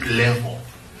leadership level.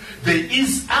 There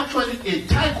is actually a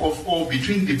tug of war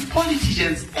between the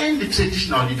politicians and the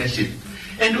traditional leadership.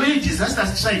 And when a disaster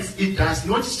strikes, it does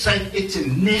not strike at a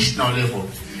national level.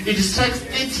 It strikes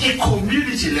at a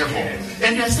community level.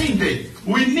 And we are saying that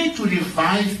we need to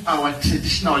revive our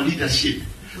traditional leadership,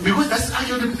 because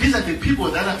these are the people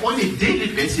that are on a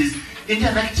daily basis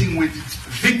interacting with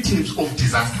victims of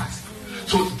disasters.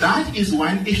 So that is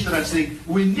one issue that I'm saying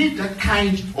we need that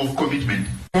kind of commitment.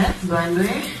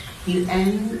 Brandway,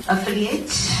 UN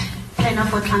affiliate, planner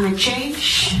for climate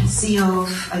change, CEO of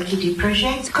IKD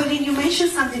Project. Colleen, you mentioned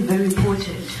something very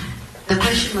important. The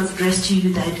question was addressed to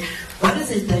you that what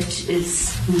is it that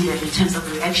is needed in terms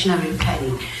of reactionary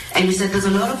planning? And you said there's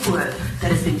a lot of work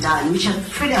that has been done, which I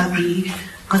fully agree,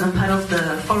 because I'm part of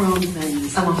the forums and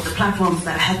some of the platforms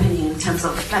that are happening in terms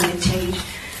of climate change.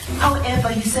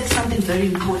 However, you said something very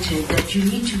important, that we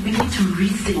need to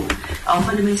rethink our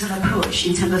fundamental approach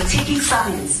in terms of taking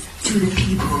science to the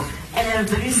people. And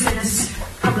a very serious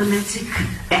problematic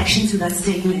reaction to that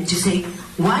statement to say,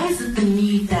 why is it the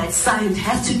need that science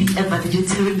has to be a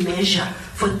validatory measure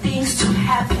for things to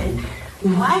happen?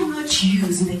 Why not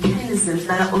use mechanisms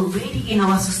that are already in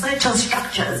our societal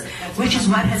structures, which is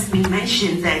what has been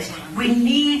mentioned, that we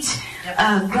need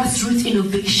grassroots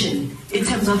innovation in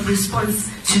terms of response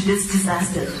to this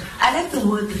disaster. I like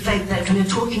the fact that we're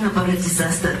talking about a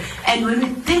disaster, and when we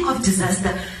think of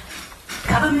disaster,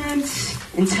 government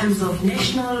in terms of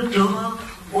national, global,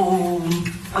 or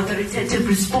authoritative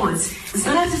response, it's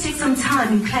going to have to take some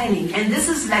time in planning. And this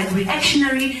is like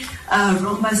reactionary,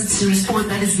 robust response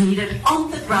that is needed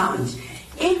on the ground.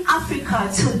 In Africa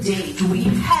to date, we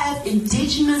have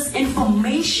indigenous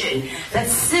information that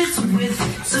sits with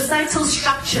societal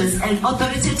structures and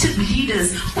authoritative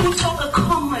leaders who talk a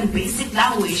common basic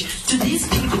language to these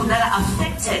people that are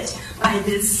affected by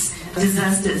these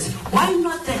disasters. Why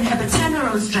not then have a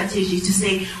turnaround strategy to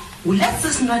say, well, let's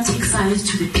just not take science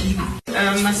to the people?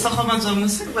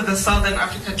 With the Southern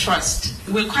Africa Trust,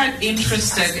 we're quite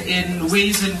interested in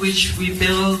ways in which we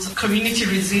build community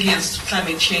resilience to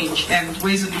climate change and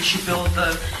ways in which you build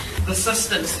the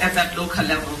systems at that local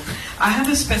level. I have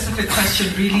a specific question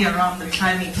really around the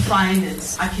climate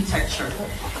finance architecture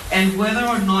and whether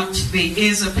or not there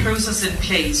is a process in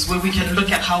place where we can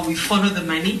look at how we follow the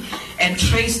money and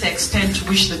trace the extent to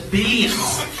which the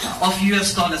billions of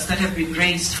US dollars that have been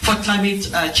raised for climate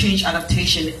change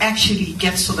adaptation actually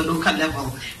gets to the local level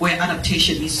where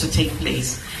adaptation needs to take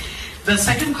place. The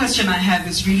second question I have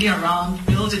is really around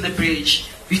building the bridge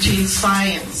between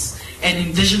science and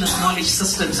indigenous knowledge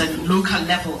systems and local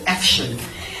level action,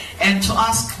 and to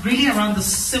ask really around the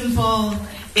simple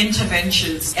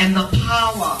interventions and the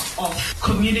power of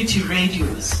community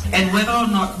radios and whether or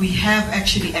not we have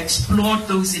actually explored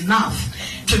those enough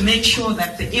to make sure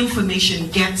that the information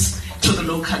gets to the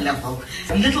local level.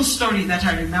 A little story that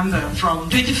I remember from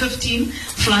 2015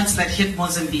 floods that hit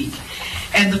Mozambique,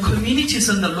 and the communities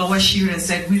in the Lower Shire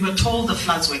said we were told the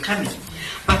floods were coming,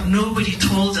 but nobody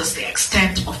told us the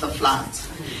extent of the floods.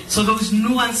 So those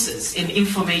nuances in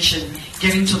information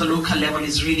getting to the local level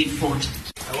is really important.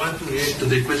 I want to react to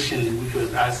the question which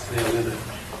was asked there whether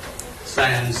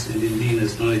science and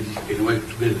indigenous knowledge can work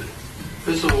together.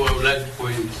 First of all, I would like to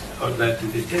point out that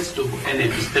the test of any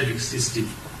epistemic system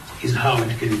is how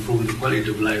it can improve the quality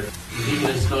of life.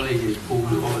 Indigenous knowledge has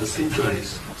proved over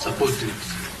centuries supported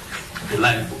the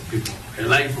life of people. A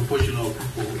large proportion of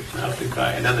people in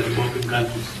Africa and other developing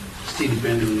countries still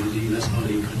depend on indigenous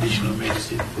knowledge and traditional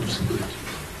medicine for security.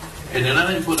 And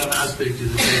another important aspect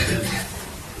is the fact that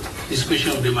this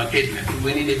question of demarcating, I think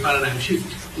we need a paradigm shift.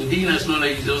 Indigenous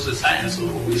knowledge is also science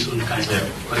or its own kind,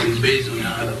 but it's based on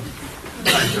other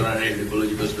cultural and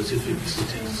ecological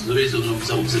specificities. So based on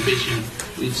observation,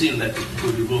 we've seen that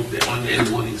people develop their own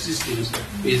early warning systems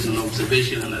based on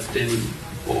observation and understanding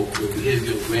of the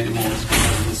behavior of animals,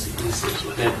 insects,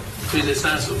 whatever. So it's a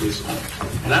science of its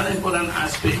own. Another important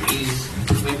aspect is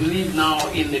we believe now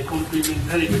in the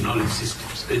complementary knowledge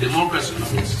systems, the democracy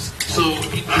knowledge system. So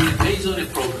it is based on a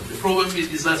problem. The problem is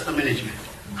disaster management.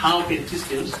 How can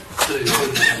systems, so we call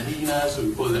them indigenous, or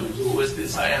we call them Western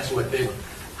science, whatever,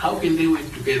 how can they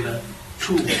work together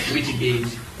to mitigate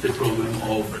the problem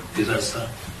of disaster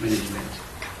management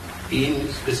in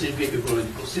specific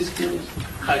ecological systems,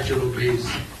 cultural base,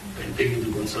 and taking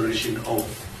into consideration of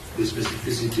the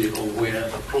specificity of where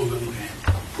the problem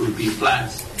will be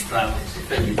floods, droughts,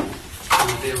 famine,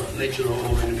 whatever, natural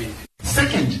or man-made.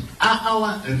 Second, are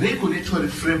our regulatory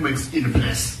frameworks in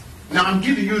place? Now I'm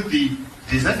giving you the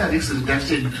disaster risk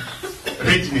reduction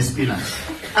readiness pillars.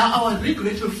 Are our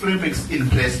regulatory frameworks in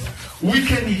place? We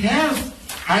can have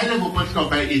high-level political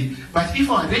buy-in, but if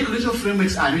our regulatory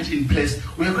frameworks are not in place,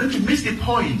 we are going to miss the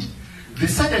point. The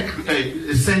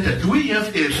SADC Center, do we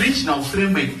have a regional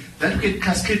framework that we can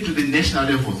cascade to the national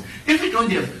levels? If we don't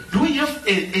have, do we have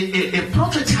a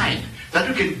prototype that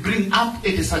we can bring up at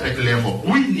the SADC level?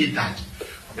 We need that.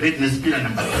 Readiness pillar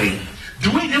number 3.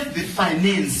 Do we have the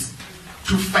finance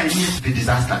to finance the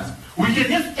disasters? We can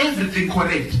have everything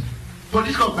correct.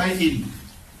 Political buy-in,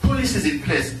 policies in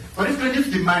place, but if we don't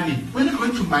have the money, we're not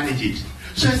going to manage it.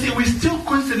 So I say we still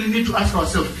constantly need to ask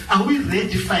ourselves, are we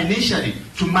ready financially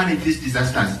to manage these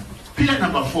disasters? Pillar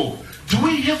number 4, do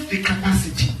we have the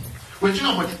capacity? We're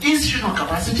talking about institutional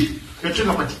capacity, we're talking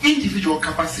about individual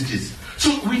capacities.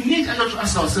 So we need to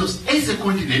ask ourselves as a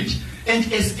continent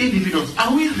and as individuals,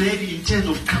 are we ready in terms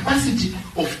of capacity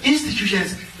of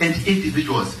institutions and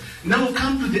individuals? Now we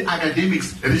come to the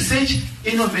academics, research,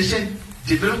 innovation,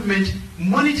 development,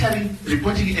 monitoring,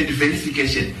 reporting, and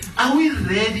verification. Are we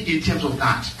ready in terms of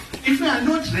that? If we are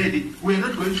not ready, we are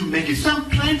not going to make it. So I'm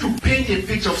trying to paint a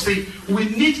picture of saying we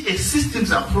need a systems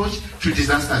approach to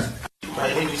disasters. My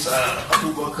name is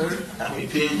Abu Bakr. I'm a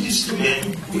PhD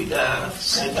student with the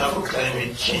Center for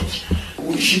Climate Change.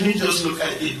 We shouldn't just look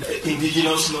at the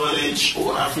indigenous knowledge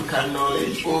or African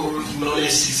knowledge or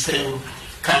knowledge system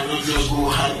cannot just go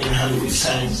hand in hand with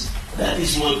science. That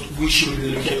is what we should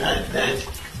be looking at. That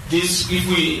this, if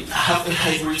we have a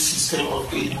hybrid system of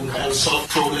it, we can solve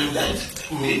problems that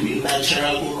may be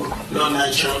natural or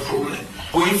non-natural problem.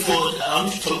 Going forward, I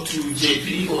want to talk to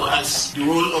JP or ask the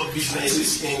role of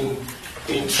businesses in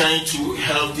trying to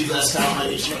help disaster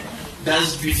management.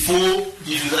 That's before the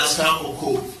disaster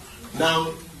occurred.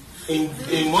 Now,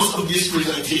 in most of this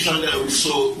presentation that we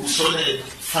saw that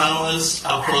farmers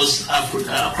across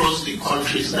Africa, across the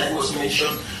countries that was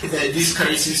mentioned, that this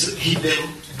crisis hit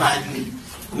them badly.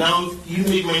 Now, you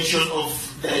made mention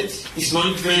of that it's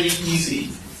not very easy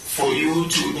for you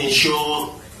to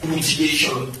ensure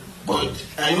mitigation, but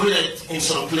I know that in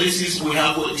some places we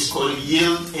have what is called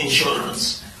yield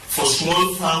insurance for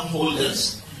small farm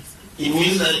holders. It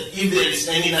means that if there is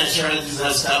any natural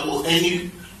disaster or any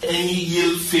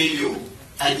yield failure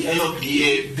at the end of the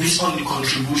year, based on the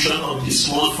contribution of the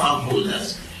small farm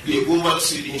holders, they go back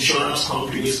to the insurance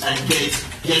companies and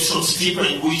get some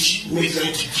stipend which makes them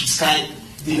to kickstart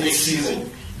the next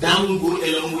season. That will go a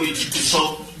long way to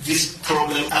solve this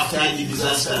problem after the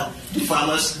disaster. The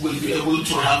farmers will be able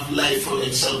to have life for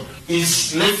themselves.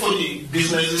 It's left for the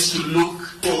businesses to look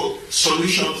for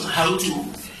solutions, how to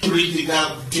bridge the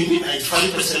gap between the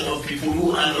 95% of people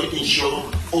who are not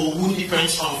insured or who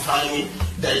depends on farming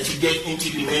that to get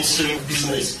into the mainstream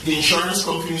business. The insurance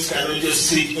companies cannot just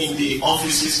sit in the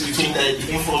offices within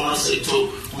the informal sector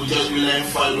will just rely on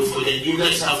follow for them. You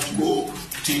guys have to go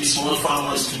to the small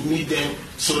farmers to meet them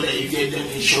so that you get them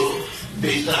insured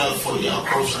better for their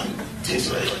crops and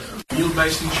things like that.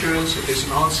 Yield-based insurance, there's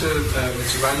an answer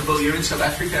that's available here in South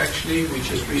Africa actually, which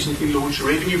has recently launched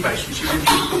revenue-based, which is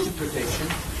yield protection.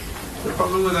 The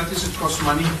problem with that is it costs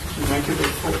money to make it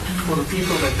for the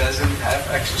people that doesn't have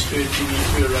access to it. You need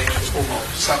to arrange a form of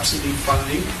subsidy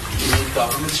funding. You need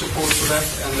government support for that,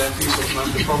 and that is at the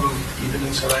moment the problem even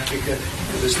in South Africa.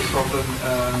 It is the problem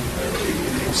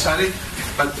in SADC.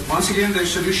 But once again, there are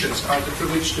solutions. I had the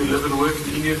privilege to live and work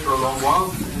in India for a long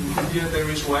while. In India, there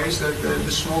is ways that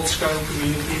the small-scale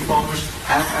community farmers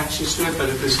have access to it, but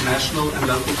it is national and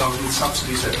local government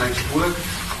subsidies that make it work.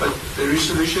 But there is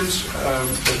solutions.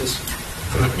 That is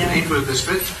end with this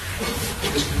bit.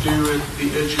 It is to do with the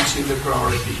urgency and the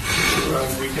priority.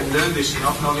 We can learn. There's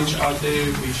enough knowledge out there.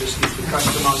 We just need to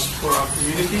customize it for our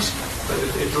communities. But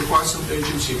it requires some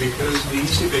urgency because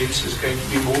these events is going to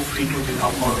be more frequent in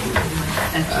our part of the world.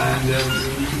 And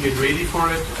we need to get ready for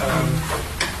it.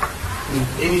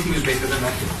 Anything is better than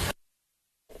nothing.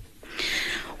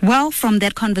 Well, from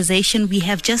that conversation, we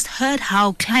have just heard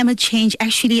how climate change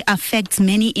actually affects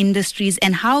many industries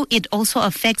and how it also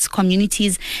affects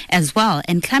communities as well.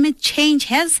 And climate change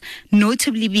has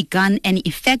notably begun an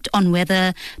effect on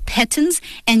weather patterns,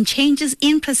 and changes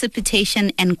in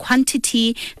precipitation and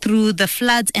quantity through the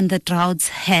floods and the droughts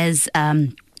has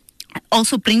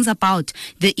also brings about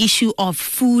the issue of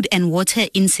food and water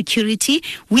insecurity,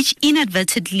 which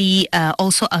inadvertently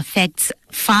also affects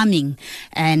farming.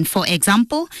 And for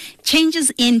example, changes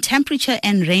in temperature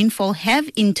and rainfall have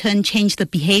in turn changed the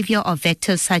behavior of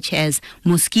vectors such as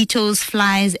mosquitoes,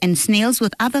 flies, and snails,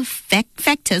 with other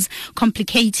factors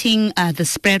complicating the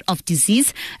spread of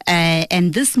disease.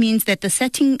 And this means that the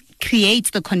setting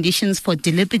creates the conditions for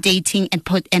debilitating and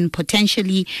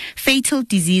potentially fatal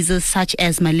diseases such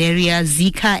as malaria,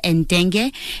 Zika, and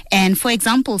dengue. And for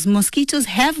example, mosquitoes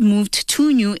have moved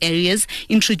to new areas,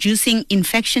 introducing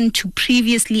infection to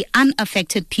previously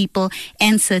unaffected people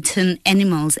and certain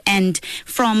animals. And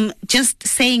from just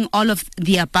saying all of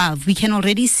the above, we can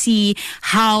already see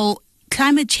how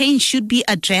climate change should be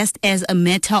addressed as a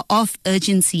matter of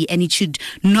urgency, and it should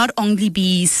not only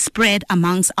be spread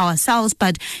amongst ourselves,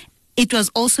 but it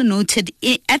was also noted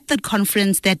at the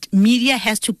conference that media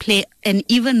has to play an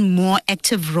even more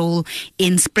active role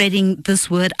in spreading this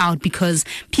word out, because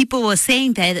people were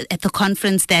saying that at the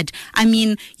conference that, I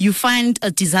mean, you find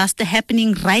a disaster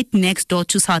happening right next door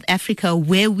to South Africa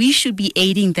where we should be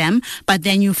aiding them, but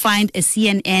then you find a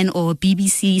CNN or a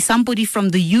BBC, somebody from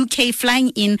the UK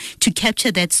flying in to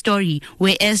capture that story,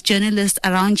 whereas journalists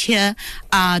around here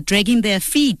are dragging their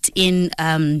feet in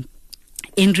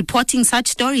reporting such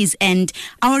stories. And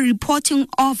our reporting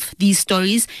of these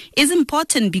stories is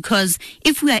important, because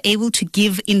if we are able to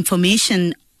give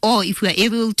information, or if we are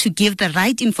able to give the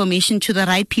right information to the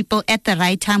right people at the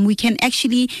right time, we can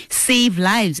actually save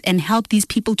lives and help these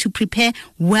people to prepare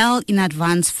well in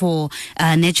advance for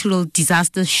natural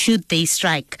disasters should they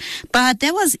strike. But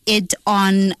that was it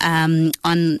on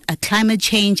climate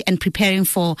change and preparing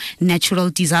for natural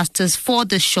disasters for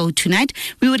the show tonight.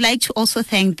 We would like to also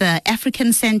thank the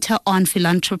African Center on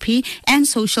Philanthropy and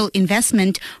Social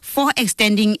Investment for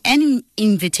extending an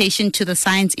invitation to the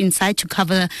Science Inside to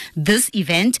cover this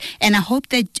event. And I hope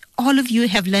that all of you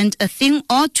have learned a thing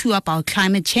or two about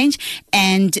climate change,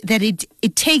 and that it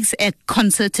takes a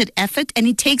concerted effort, and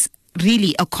it takes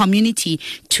really a community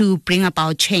to bring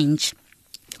about change.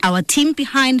 Our team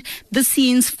behind the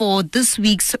scenes for this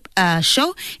week's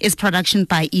show is production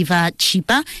by Eva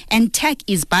Chipa and tech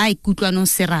is by Kutlwano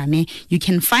Serame. You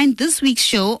can find this week's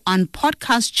show on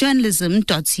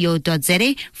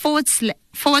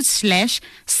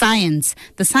podcastjournalism.co.za/science.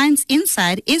 The Science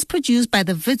Inside is produced by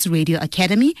the Wits Radio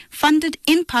Academy, funded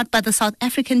in part by the South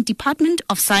African Department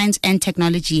of Science and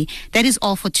Technology. That is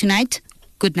all for tonight.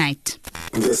 Good night.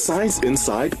 The Science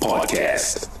Inside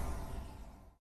Podcast.